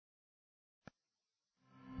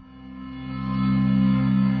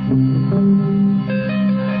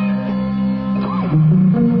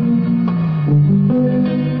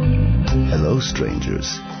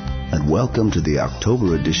strangers, and welcome to the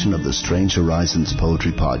October edition of the Strange Horizons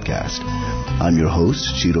Poetry Podcast. I'm your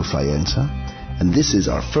host, Ciro Faienza, and this is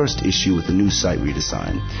our first issue with the new site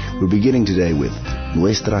redesign. We're beginning today with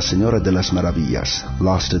Nuestra Señora de las Maravillas,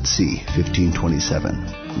 Lost at Sea,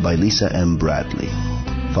 1527, by Lisa M. Bradley,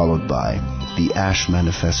 followed by The Ash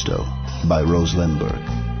Manifesto, by Rose Lemberg,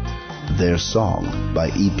 Their Song, by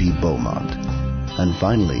E.P. Beaumont, and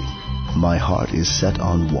finally, My Heart is Set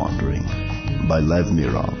on Wandering, by Lev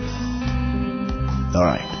Mirov. All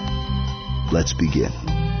right, let's begin.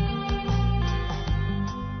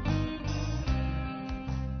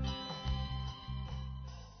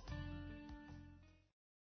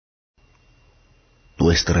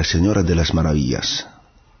 Nuestra Señora de las Maravillas,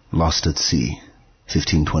 Lost at Sea,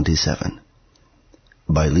 1527,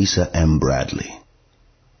 by Lisa M. Bradley.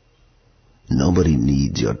 Nobody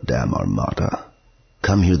needs your damn armada.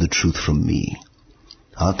 Come hear the truth from me.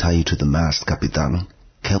 I'll tie you to the mast, Capitan.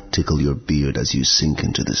 Kelp tickle your beard as you sink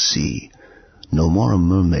into the sea. No more a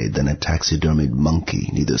mermaid than a taxidermied monkey,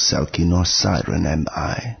 neither Selkie nor siren am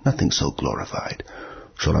I, nothing so glorified.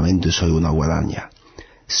 Solamente soy una guadaña,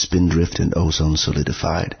 spindrift and ozone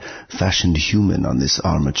solidified, fashioned human on this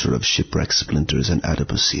armature of shipwreck splinters and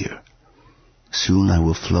adipocere. Soon I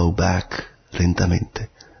will flow back, lentamente,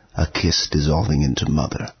 a kiss dissolving into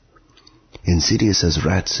mother. Insidious as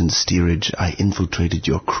rats in steerage, I infiltrated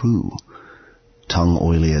your crew. Tongue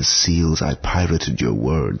oily as seals, I pirated your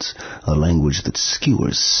words, a language that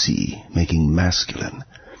skewers sea, making masculine.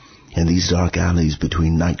 In these dark alleys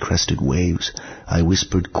between night-crested waves, I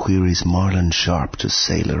whispered queries marlin sharp to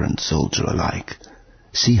sailor and soldier alike.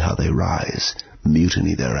 See how they rise,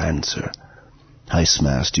 mutiny their answer. I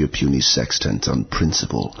smashed your puny sextants on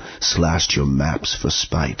principle, slashed your maps for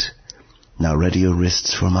spite. Now ready your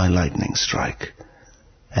wrists for my lightning strike.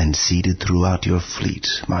 And seated throughout your fleet,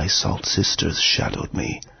 my salt sisters shadowed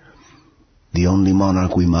me. The only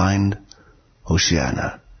monarch we mind?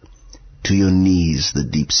 Oceana. To your knees the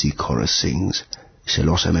deep-sea chorus sings,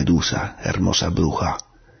 Celosa Medusa, hermosa bruja.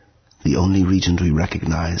 The only regent we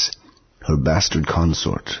recognize, her bastard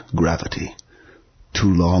consort, gravity.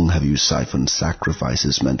 Too long have you siphoned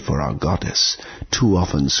sacrifices meant for our goddess, too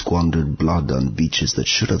often squandered blood on beaches that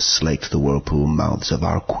should have slaked the whirlpool mouths of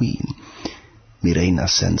our queen. Mirena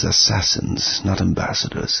sends assassins, not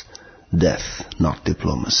ambassadors, death, not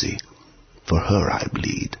diplomacy. For her I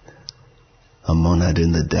bleed. A monad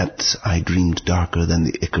in the depths, I dreamed darker than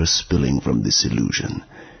the ichor spilling from this illusion.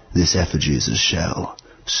 This effigy is a shell,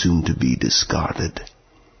 soon to be discarded.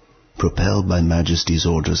 Propelled by Majesty's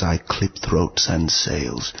orders, I clip throats and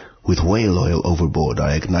sails. With whale oil overboard,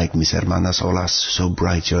 I ignite mis hermanas olas, so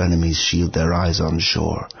bright your enemies shield their eyes on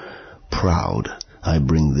shore. Proud, I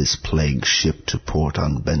bring this plague ship to port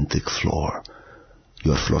on benthic floor.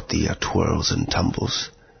 Your flotilla twirls and tumbles,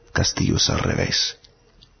 castillos al revés.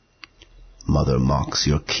 Mother mocks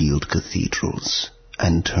your keeled cathedrals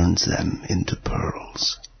and turns them into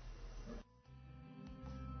pearls.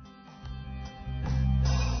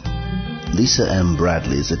 Lisa M.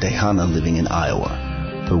 Bradley is a Tejana living in Iowa.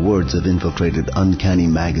 Her words have infiltrated Uncanny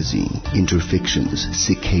Magazine, Interfictions,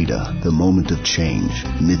 Cicada, The Moment of Change,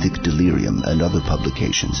 Mythic Delirium, and other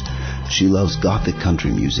publications. She loves gothic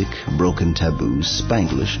country music, broken taboos,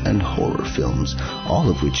 Spanglish, and horror films, all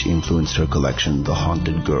of which influenced her collection, The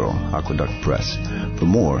Haunted Girl, Aqueduct Press. For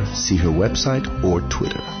more, see her website or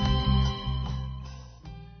Twitter.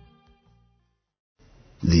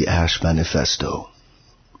 The Ash Manifesto,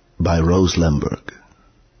 by Rose Lemberg.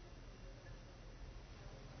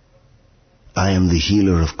 I am the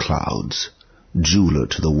healer of clouds, jeweler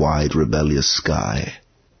to the wide rebellious sky.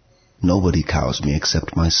 Nobody cows me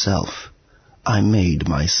except myself. I made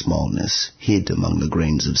my smallness, hid among the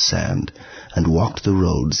grains of sand, and walked the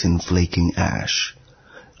roads in flaking ash.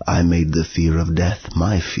 I made the fear of death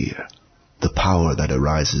my fear, the power that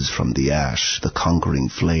arises from the ash, the conquering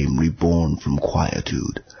flame reborn from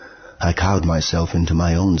quietude. I cowed myself into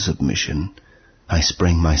my own submission. I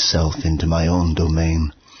sprang myself into my own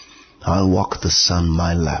domain. I'll walk the sun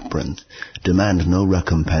my labyrinth, demand no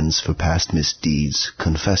recompense for past misdeeds,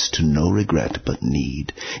 confess to no regret but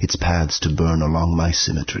need, its paths to burn along my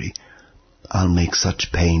symmetry. I'll make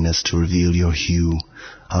such pain as to reveal your hue.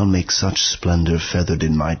 I'll make such splendor feathered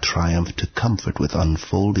in my triumph to comfort with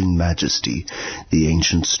unfolding majesty the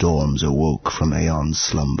ancient storms awoke from aeon's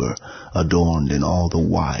slumber, adorned in all the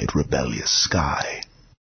wide rebellious sky.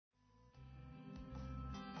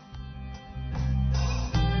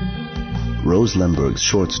 Rose Lemberg's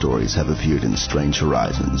short stories have appeared in Strange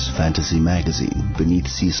Horizons, Fantasy Magazine, Beneath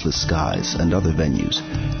Ceaseless Skies, and other venues,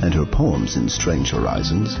 and her poems in Strange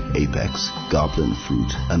Horizons, Apex, Goblin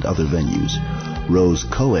Fruit, and other venues. Rose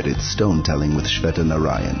co-edits Stonetelling with Shweta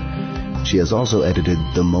Narayan. She has also edited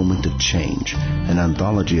The Moment of Change, an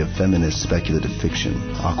anthology of feminist speculative fiction,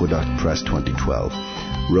 Aqueduct Press 2012.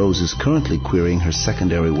 Rose is currently querying her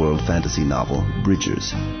secondary world fantasy novel,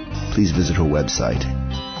 Bridgers. Please visit her website,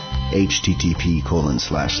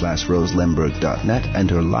 http://roselemberg.net, and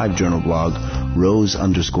her LiveJournal blog,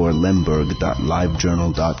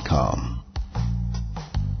 rose_lemberg.livejournal.com.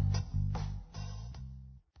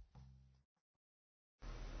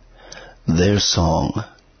 Their Song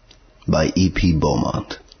by E.P.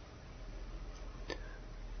 Beaumont.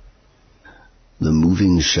 The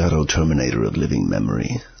moving shadow terminator of living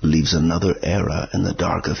memory leaves another era in the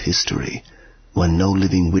dark of history when no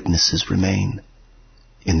living witnesses remain.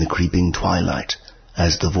 In the creeping twilight,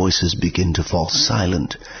 as the voices begin to fall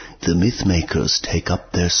silent, the myth-makers take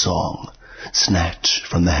up their song, snatch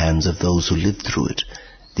from the hands of those who lived through it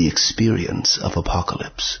the experience of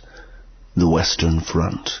apocalypse. The Western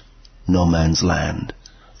Front, No Man's Land,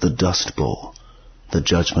 the Dust Bowl, the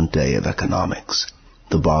Judgment Day of economics,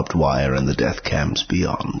 the barbed wire and the death camps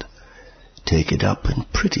beyond. Take it up and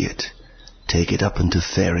pretty it. Take it up into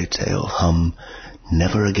fairy tale, hum,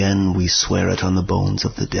 "Never again we swear it on the bones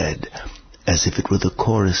of the dead," as if it were the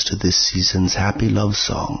chorus to this season's happy love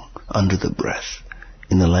song, under the breath,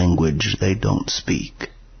 in the language they don't speak.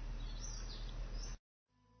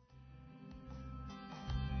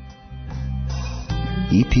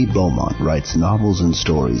 E.P. Beaumont writes novels and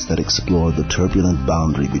stories that explore the turbulent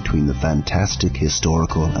boundary between the fantastic,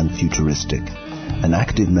 historical, and futuristic. An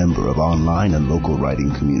active member of online and local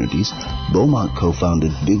writing communities, Beaumont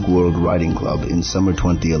co-founded Big World Writing Club in summer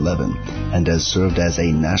 2011 and has served as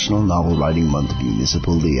a National Novel Writing Month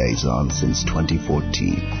municipal liaison since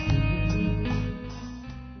 2014.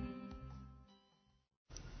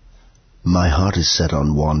 My Heart is Set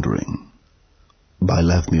on Wandering by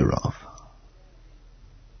Lev Mirov.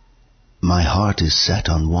 My heart is set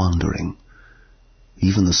on wandering.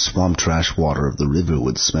 Even the swamp trash water of the river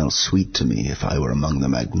would smell sweet to me if I were among the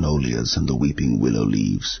magnolias and the weeping willow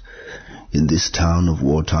leaves. In this town of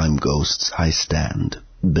wartime ghosts I stand,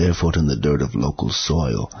 barefoot in the dirt of local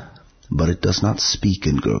soil, but it does not speak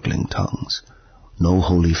in gurgling tongues. No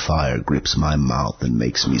holy fire grips my mouth and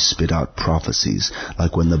makes me spit out prophecies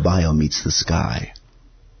like when the bio meets the sky.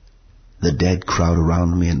 The dead crowd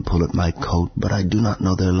around me and pull at my coat, but I do not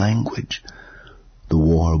know their language. The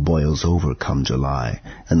war boils over come July,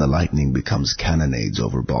 and the lightning becomes cannonades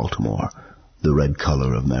over Baltimore, the red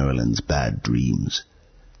color of Maryland's bad dreams.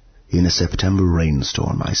 In a September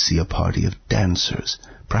rainstorm, I see a party of dancers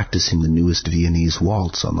practicing the newest Viennese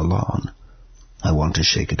waltz on the lawn. I want to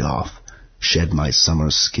shake it off, shed my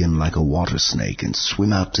summer skin like a water snake, and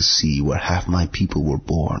swim out to sea where half my people were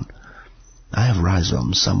born. I have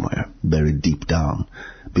rhizomes somewhere, buried deep down.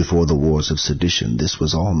 Before the wars of sedition, this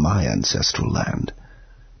was all my ancestral land.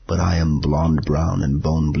 But I am blonde-brown and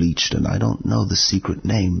bone-bleached, and I don't know the secret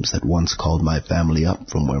names that once called my family up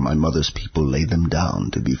from where my mother's people laid them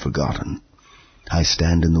down to be forgotten. I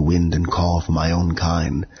stand in the wind and call for my own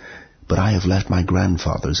kind, but I have left my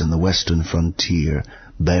grandfathers in the western frontier,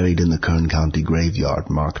 buried in the Kern County graveyard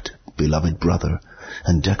marked Beloved Brother,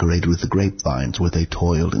 and decorated with the grapevines where they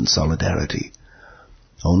toiled in solidarity.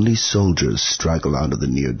 Only soldiers straggle out of the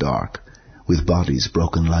near dark, with bodies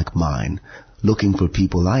broken like mine, looking for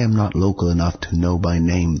people I am not local enough to know by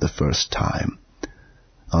name the first time.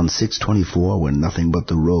 On 624, when nothing but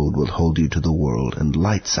the road will hold you to the world, and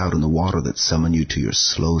lights out in the water that summon you to your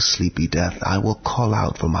slow, sleepy death, I will call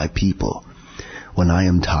out for my people. When I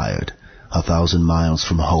am tired, 1,000 miles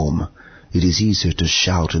from home, it is easier to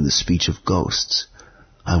shout in the speech of ghosts.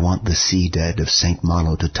 I want the sea dead of St.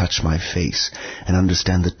 Malo to touch my face and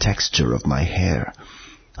understand the texture of my hair.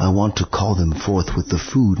 I want to call them forth with the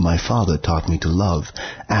food my father taught me to love,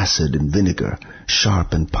 acid and vinegar,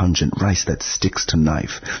 sharp and pungent rice that sticks to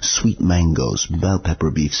knife, sweet mangoes, bell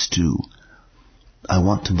pepper beef stew. I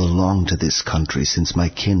want to belong to this country since my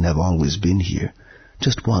kin have always been here.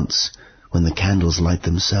 Just once, when the candles light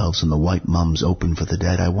themselves and the white mums open for the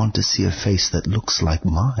dead, I want to see a face that looks like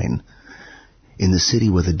mine. In the city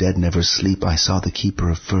where the dead never sleep, I saw the keeper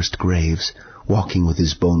of first graves, walking with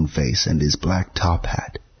his bone face and his black top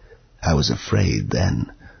hat. I was afraid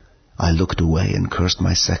then. I looked away and cursed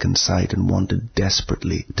my second sight and wanted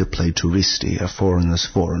desperately to play touristi, a foreigner's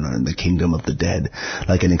foreigner in the kingdom of the dead,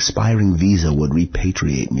 like an expiring visa would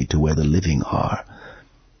repatriate me to where the living are.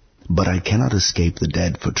 But I cannot escape the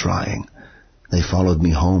dead for trying. They followed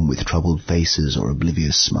me home with troubled faces or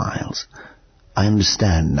oblivious smiles. I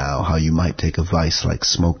understand now how you might take a vice like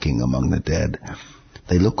smoking among the dead.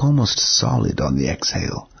 They look almost solid on the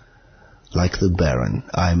exhale. Like the Baron,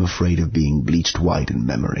 I am afraid of being bleached white in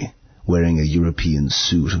memory, wearing a European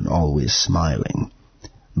suit and always smiling.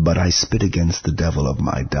 But I spit against the devil of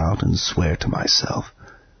my doubt and swear to myself,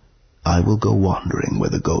 I will go wandering where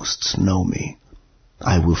the ghosts know me.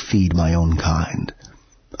 I will feed my own kind.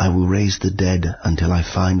 I will raise the dead until I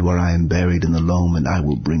find where I am buried in the loam, and I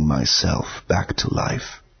will bring myself back to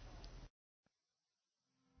life.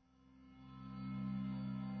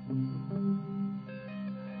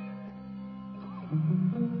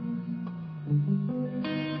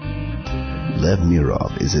 Lev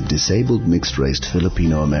Mirov is a disabled mixed-raced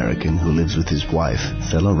Filipino-American who lives with his wife,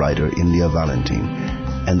 fellow writer India Valentin,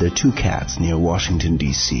 and their 2 cats near Washington,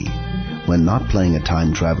 D.C. When not playing a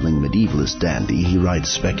time-traveling medievalist dandy, he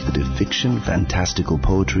writes speculative fiction, fantastical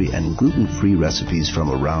poetry, and gluten-free recipes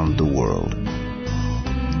from around the world.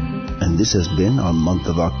 And this has been our month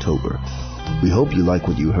of October. We hope you like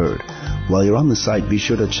what you heard. While you're on the site, be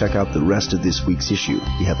sure to check out the rest of this week's issue.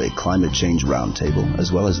 We have a climate change roundtable,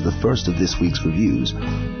 as well as the first of this week's reviews,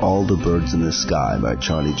 All the Birds in the Sky by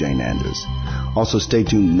Charlie Jane Anders. Also stay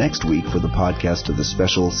tuned next week for the podcast of the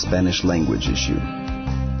special Spanish language issue.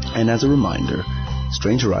 And as a reminder,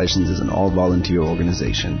 Strange Horizons is an all-volunteer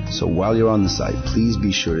organization, so while you're on the site, please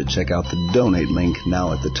be sure to check out the donate link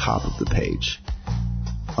now at the top of the page.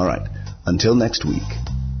 Alright, until next week,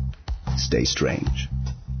 stay strange.